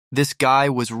This guy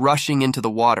was rushing into the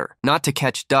water, not to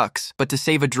catch ducks, but to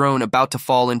save a drone about to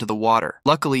fall into the water.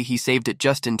 Luckily, he saved it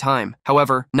just in time.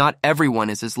 However, not everyone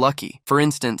is as lucky. For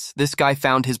instance, this guy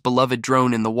found his beloved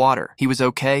drone in the water. He was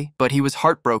okay, but he was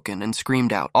heartbroken and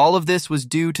screamed out. All of this was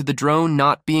due to the drone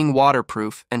not being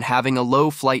waterproof and having a low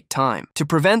flight time. To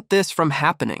prevent this from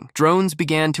happening, drones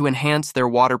began to enhance their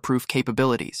waterproof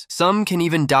capabilities. Some can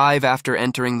even dive after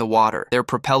entering the water, their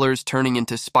propellers turning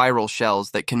into spiral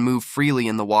shells that can move freely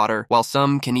in the water, while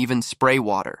some can even spray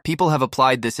water. People have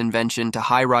applied this invention to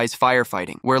high-rise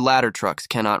firefighting, where ladder trucks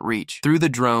cannot reach. Through the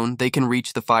drone, they can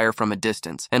reach the fire from a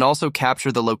distance, and also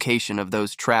capture the location of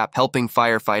those trapped, helping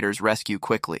firefighters rescue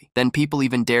quickly. Then people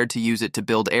even dared to use it to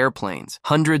build airplanes.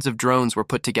 Hundreds of drones were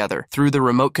put together, through the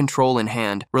remote control in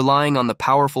hand, relying on the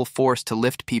powerful force to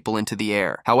lift people into the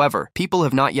air. However, people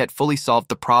have not yet fully solved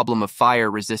the problem of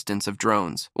fire resistance of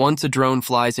drones. Once a drone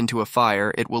flies into a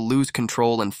fire, it will lose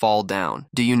control and fall down.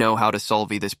 Do you know how to solve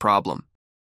this problem?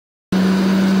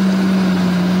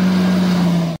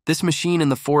 This machine in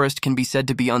the forest can be said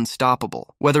to be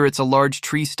unstoppable. Whether it's a large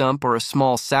tree stump or a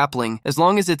small sapling, as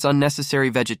long as it's unnecessary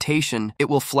vegetation, it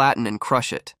will flatten and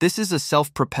crush it. This is a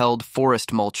self-propelled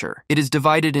forest mulcher. It is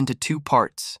divided into two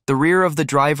parts. The rear of the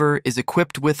driver is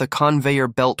equipped with a conveyor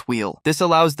belt wheel. This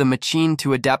allows the machine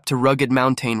to adapt to rugged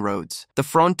mountain roads. The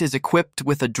front is equipped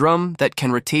with a drum that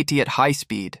can rotate at high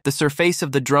speed. The surface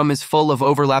of the drum is full of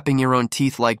overlapping neuron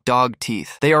teeth like dog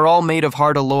teeth. They are all made of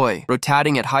hard alloy.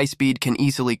 Rotating at high speed can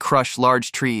easily crush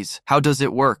large trees. How does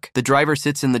it work? The driver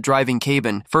sits in the driving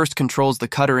cabin, first controls the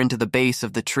cutter into the base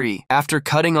of the tree. After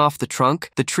cutting off the trunk,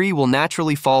 the tree will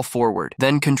naturally fall forward.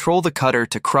 Then control the cutter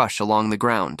to crush along the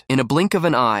ground. In a blink of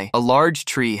an eye, a large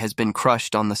tree has been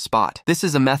crushed on the spot. This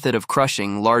is a method of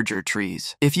crushing larger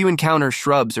trees. If you encounter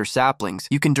shrubs or saplings,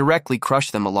 you can directly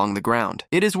crush them along the ground.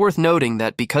 It is worth noting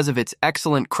that because of its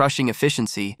excellent crushing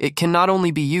efficiency, it can not only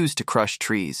be used to crush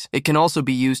trees, it can also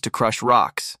be used to crush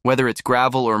rocks. Whether it's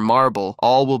gravel or marble,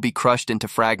 all will be crushed into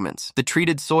fragments. The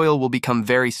treated soil will become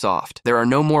very soft. There are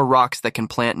no more rocks that can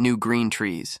plant new green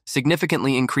trees.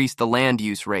 Significantly increase the land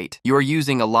use rate. You are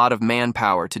using a lot of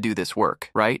manpower to do this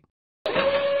work, right?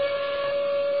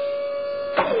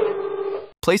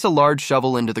 Place a large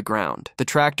shovel into the ground. The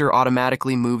tractor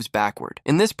automatically moves backward.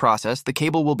 In this process, the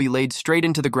cable will be laid straight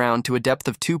into the ground to a depth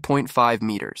of 2.5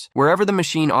 meters. Wherever the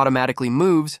machine automatically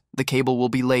moves, the cable will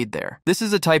be laid there. This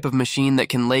is a type of machine that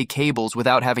can lay cables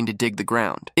without having to dig the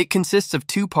ground. It consists of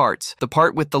two parts. The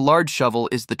part with the large shovel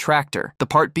is the tractor. The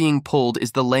part being pulled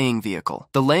is the laying vehicle.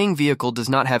 The laying vehicle does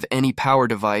not have any power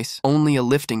device, only a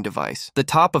lifting device. The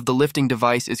top of the lifting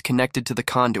device is connected to the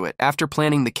conduit. After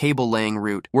planning the cable laying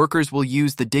route, workers will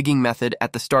use the digging method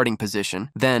at the starting position.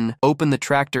 Then, open the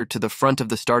tractor to the front of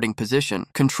the starting position.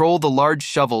 Control the large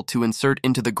shovel to insert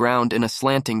into the ground in a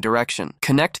slanting direction.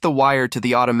 Connect the wire to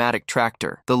the automatic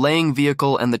tractor. The laying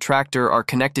vehicle and the tractor are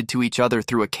connected to each other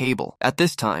through a cable. At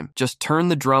this time, just turn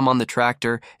the drum on the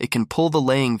tractor. It can pull the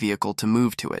laying vehicle to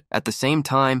move to it. At the same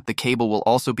time, the cable will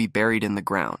also be buried in the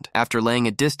ground. After laying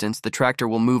a distance, the tractor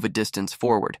will move a distance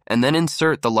forward, and then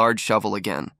insert the large shovel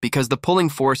again. Because the pulling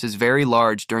force is very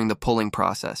large during the pulling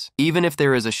process, even if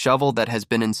there is a shovel that has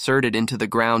been inserted into the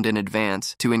ground in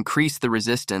advance to increase the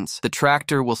resistance, the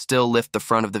tractor will still lift the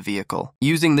front of the vehicle.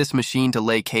 Using this machine to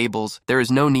lay cables, there is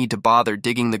no need to bother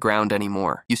digging the ground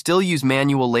anymore. You still use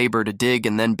manual labor to dig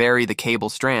and then bury the cable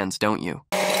strands, don't you?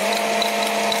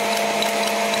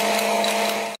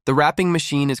 The wrapping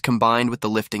machine is combined with the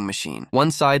lifting machine. One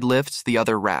side lifts, the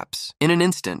other wraps. In an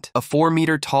instant, a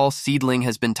 4-meter-tall seedling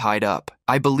has been tied up.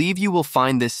 I believe you will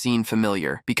find this scene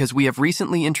familiar because we have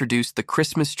recently introduced the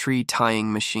Christmas tree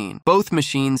tying machine. Both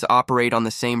machines operate on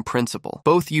the same principle.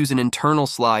 Both use an internal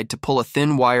slide to pull a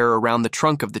thin wire around the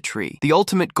trunk of the tree. The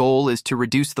ultimate goal is to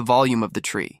reduce the volume of the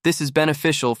tree. This is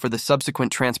beneficial for the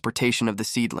subsequent transportation of the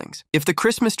seedlings. If the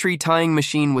Christmas tree tying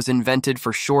machine was invented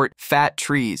for short, fat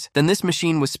trees, then this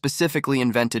machine was specifically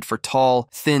invented for tall,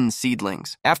 thin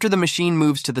seedlings. After the machine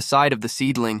moves to the side of the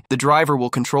seedling, the driver will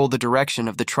control the direction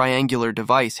of the triangular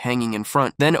device hanging in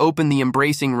front, then open the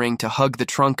embracing ring to hug the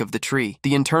trunk of the tree.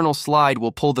 The internal slide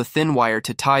will pull the thin wire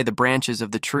to tie the branches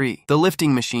of the tree. The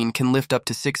lifting machine can lift up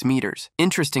to 6 meters.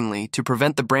 Interestingly, to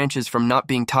prevent the branches from not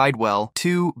being tied well,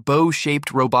 2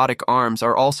 bow-shaped robotic arms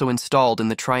are also installed in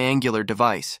the triangular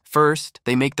device. First,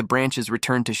 they make the branches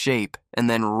return to shape, and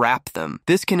then wrap them.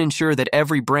 This can ensure that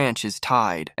every branch is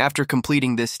tied. After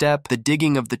completing this step, the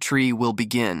digging of the tree will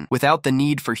begin. Without the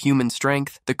need for human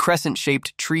strength, the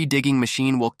crescent-shaped tree digging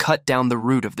machine will cut down the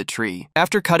root of the tree.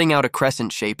 After cutting out a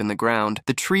crescent shape in the ground,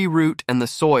 the tree root and the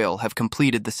soil have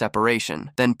completed the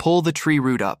separation. Then pull the tree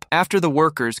root up. After the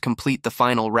workers complete the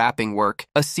final wrapping work,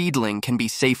 a seedling can be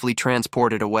safely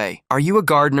transported away. Are you a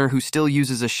gardener who still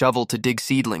uses a shovel to dig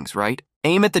seedlings, right?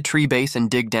 Aim at the tree base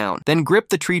and dig down. Then grip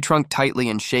the tree trunk tightly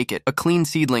and shake it. A clean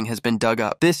seedling has been dug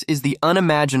up. This is the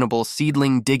unimaginable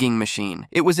seedling digging machine.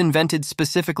 It was invented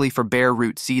specifically for bare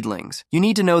root seedlings. You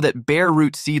need to know that bare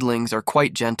root seedlings are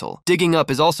quite gentle. Digging up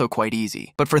is also quite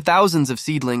easy. But for thousands of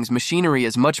seedlings, machinery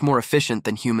is much more efficient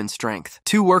than human strength.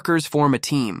 Two workers form a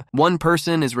team. One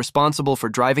person is responsible for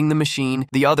driving the machine.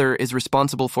 The other is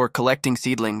responsible for collecting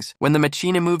seedlings. When the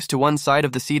machine moves to one side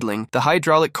of the seedling, the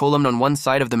hydraulic column on one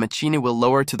side of the machine will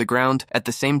lower to the ground. At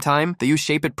the same time, the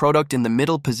U-shaped product in the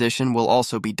middle position will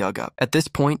also be dug up. At this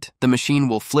point, the machine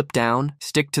will flip down,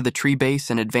 stick to the tree base,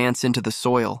 and advance into the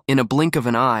soil. In a blink of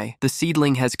an eye, the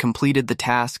seedling has completed the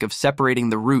task of separating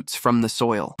the roots from the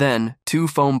soil. Then, two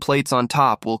foam plates on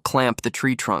top will clamp the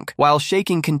tree trunk. While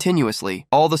shaking continuously,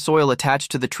 all the soil attached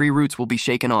to the tree roots will be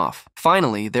shaken off.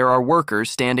 Finally, there are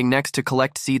workers standing next to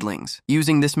collect seedlings.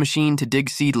 Using this machine to dig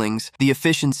seedlings, the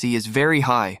efficiency is very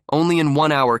high. Only in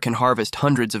 1 hour can harvest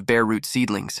hundreds of bare root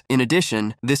seedlings. In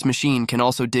addition, this machine can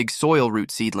also dig soil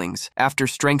root seedlings. After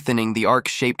strengthening the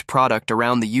arc-shaped product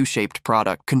around the U-shaped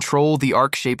product, control the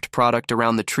arc-shaped product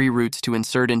around the tree roots to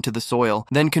insert into the soil,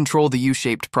 then control the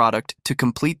U-shaped product to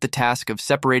complete the task of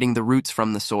separating the roots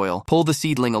from the soil. Pull the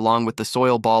seedling along with the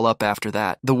soil ball up after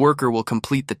that. The worker will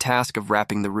complete the task of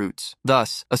wrapping the roots.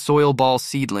 Thus, a soil ball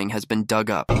seedling has been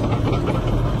dug up.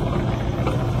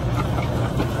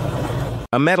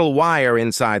 A metal wire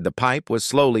inside the pipe was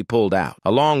slowly pulled out.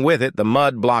 Along with it, the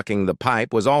mud blocking the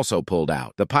pipe was also pulled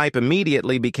out. The pipe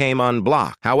immediately became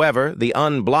unblocked. However, the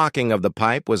unblocking of the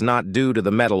pipe was not due to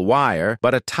the metal wire,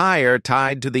 but a tire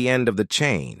tied to the end of the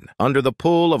chain. Under the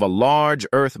pull of a large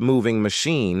earth-moving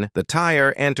machine, the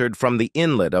tire entered from the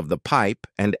inlet of the pipe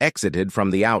and exited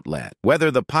from the outlet.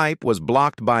 Whether the pipe was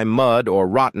blocked by mud or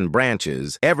rotten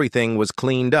branches, everything was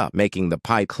cleaned up, making the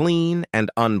pipe clean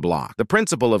and unblocked. The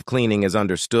principle of cleaning is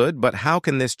understood, but how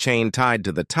can this chain tied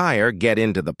to the tire get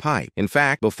into the pipe? In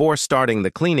fact, before starting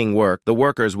the cleaning work, the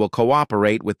workers will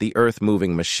cooperate with the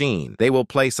earth-moving machine. They will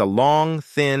place a long,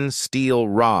 thin steel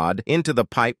rod into the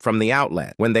pipe from the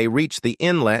outlet. When they reach the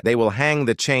inlet, they will hang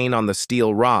the chain on the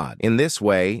steel rod. In this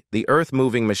way, the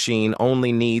earth-moving machine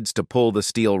only needs to pull the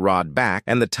steel rod back,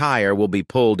 and the tire will be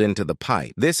pulled into the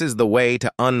pipe. This is the way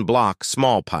to unblock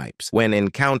small pipes. When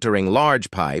encountering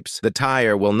large pipes, the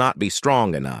tire will not be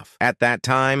strong enough. At that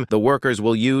time, the workers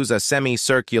will use a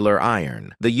semicircular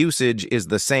iron. The usage is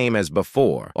the same as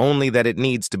before, only that it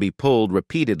needs to be pulled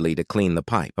repeatedly to clean the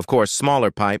pipe. Of course,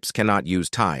 smaller pipes cannot use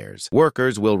tires.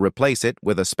 Workers will replace it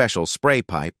with a special spray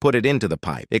pipe, put it into the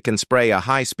pipe. It can spray a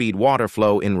high-speed water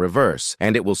flow in reverse,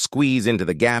 and it will squeeze into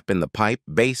the gap in the pipe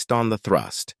based on the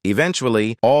thrust.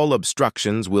 Eventually, all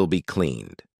obstructions will be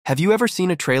cleaned. Have you ever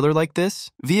seen a trailer like this?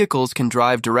 Vehicles can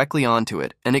drive directly onto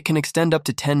it, and it can extend up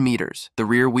to 10 meters. The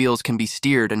rear wheels can be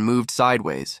steered and moved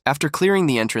sideways. After clearing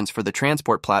the entrance for the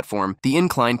transport platform, the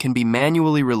incline can be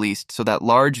manually released so that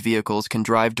large vehicles can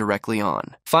drive directly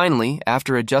on. Finally,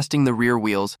 after adjusting the rear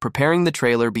wheels, preparing the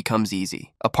trailer becomes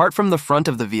easy. Apart from the front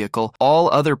of the vehicle, all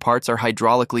other parts are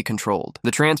hydraulically controlled.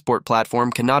 The transport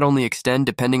platform can not only extend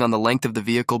depending on the length of the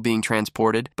vehicle being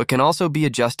transported, but can also be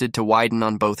adjusted to widen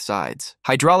on both sides.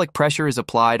 Hydraulic pressure is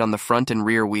applied on the front and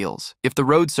rear wheels. If the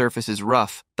road surface is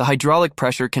rough, the hydraulic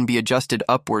pressure can be adjusted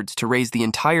upwards to raise the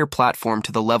entire platform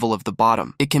to the level of the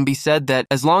bottom. It can be said that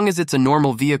as long as it's a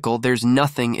normal vehicle, there's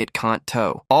nothing it can't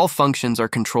tow. All functions are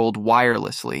controlled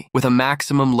wirelessly, with a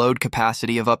maximum load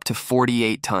capacity of up to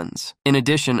 48 tons. In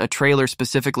addition, a trailer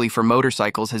specifically for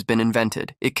motorcycles has been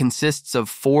invented. It consists of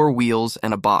 4 wheels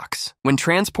and a box. When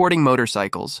transporting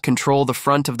motorcycles, control the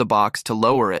front of the box to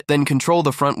lower it, then control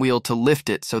the front wheel to lift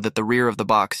it so that the rear of the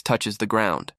box touches the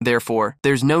ground. Therefore,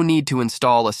 there's no need to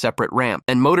install a separate ramp,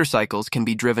 and motorcycles can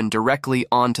be driven directly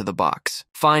onto the box.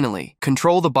 Finally,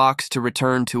 control the box to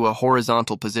return to a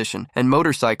horizontal position, and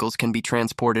motorcycles can be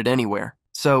transported anywhere.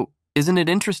 So, isn't it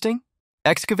interesting?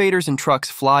 Excavators and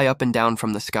trucks fly up and down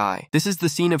from the sky. This is the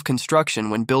scene of construction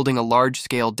when building a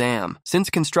large-scale dam. Since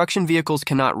construction vehicles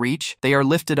cannot reach, they are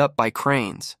lifted up by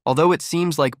cranes. Although it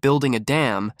seems like building a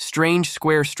dam, strange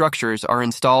square structures are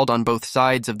installed on both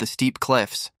sides of the steep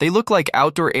cliffs. They look like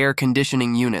outdoor air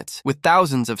conditioning units, with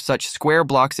thousands of such square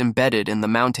blocks embedded in the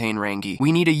mountain range.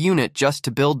 We need a unit just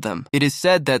to build them. It is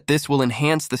said that this will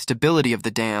enhance the stability of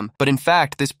the dam, but in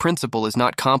fact, this principle is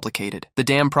not complicated. The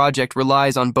dam project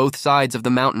relies on both sides sides of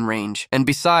the mountain range, and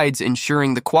besides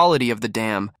ensuring the quality of the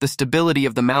dam, the stability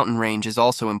of the mountain range is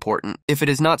also important. If it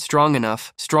is not strong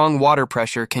enough, strong water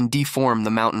pressure can deform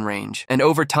the mountain range, and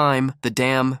over time, the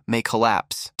dam may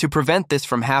collapse. To prevent this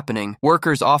from happening,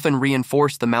 workers often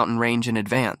reinforce the mountain range in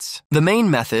advance. The main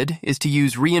method is to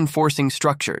use reinforcing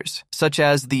structures, such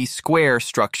as the square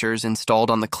structures installed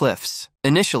on the cliffs.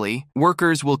 Initially,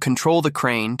 workers will control the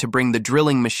crane to bring the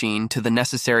drilling machine to the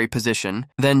necessary position,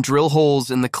 then drill holes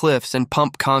in the cliffs and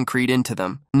pump concrete into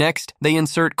them. Next, they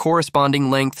insert corresponding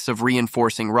lengths of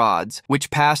reinforcing rods, which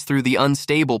pass through the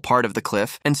unstable part of the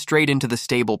cliff and straight into the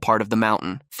stable part of the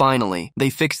mountain. Finally,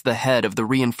 they fix the head of the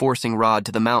reinforcing rod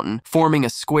to the mountain, forming a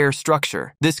square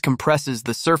structure. This compresses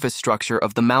the surface structure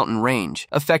of the mountain range,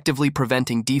 effectively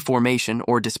preventing deformation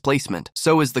or displacement.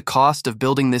 So is the cost of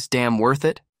building this dam worth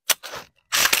it?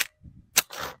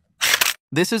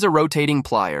 This is a rotating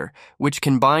plier, which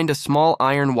can bind a small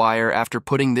iron wire after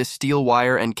putting this steel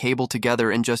wire and cable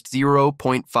together in just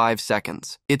 0.5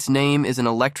 seconds. Its name is an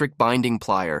electric binding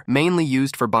plier, mainly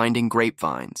used for binding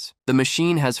grapevines. The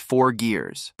machine has 4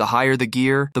 gears. The higher the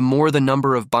gear, the more the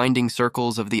number of binding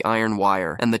circles of the iron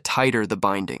wire, and the tighter the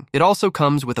binding. It also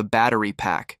comes with a battery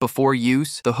pack. Before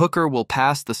use, the hooker will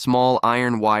pass the small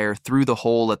iron wire through the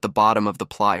hole at the bottom of the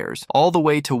pliers, all the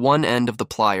way to one end of the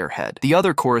plier head. The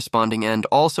other corresponding end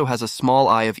also has a small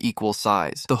eye of equal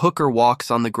size. The hooker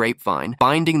walks on the grapevine,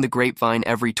 binding the grapevine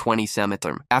every 20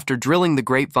 centimeters. After drilling the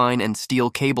grapevine and steel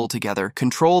cable together,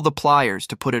 control the pliers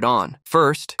to put it on.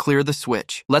 First, clear the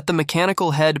switch. Let the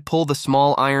mechanical head pull the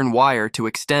small iron wire to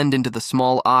extend into the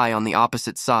small eye on the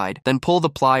opposite side, then pull the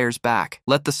pliers back.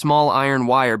 Let the small iron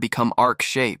wire become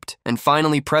arc-shaped, and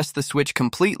finally press the switch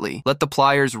completely. Let the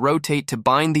pliers rotate to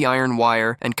bind the iron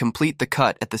wire and complete the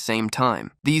cut at the same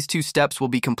time. These 2 steps will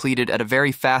be completed at a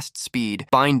very fast speed,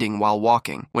 binding while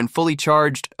walking. When fully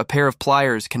charged, a pair of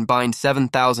pliers can bind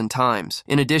 7,000 times.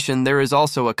 In addition, there is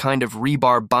also a kind of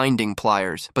rebar binding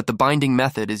pliers, but the binding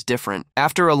method is different.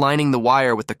 After aligning the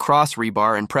wire with the cross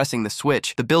rebar and pressing the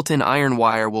switch, the built-in iron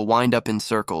wire will wind up in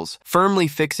circles, firmly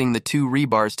fixing the 2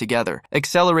 rebars together,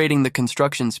 accelerating the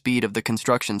construction speed of the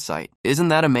construction site. Isn't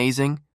that amazing?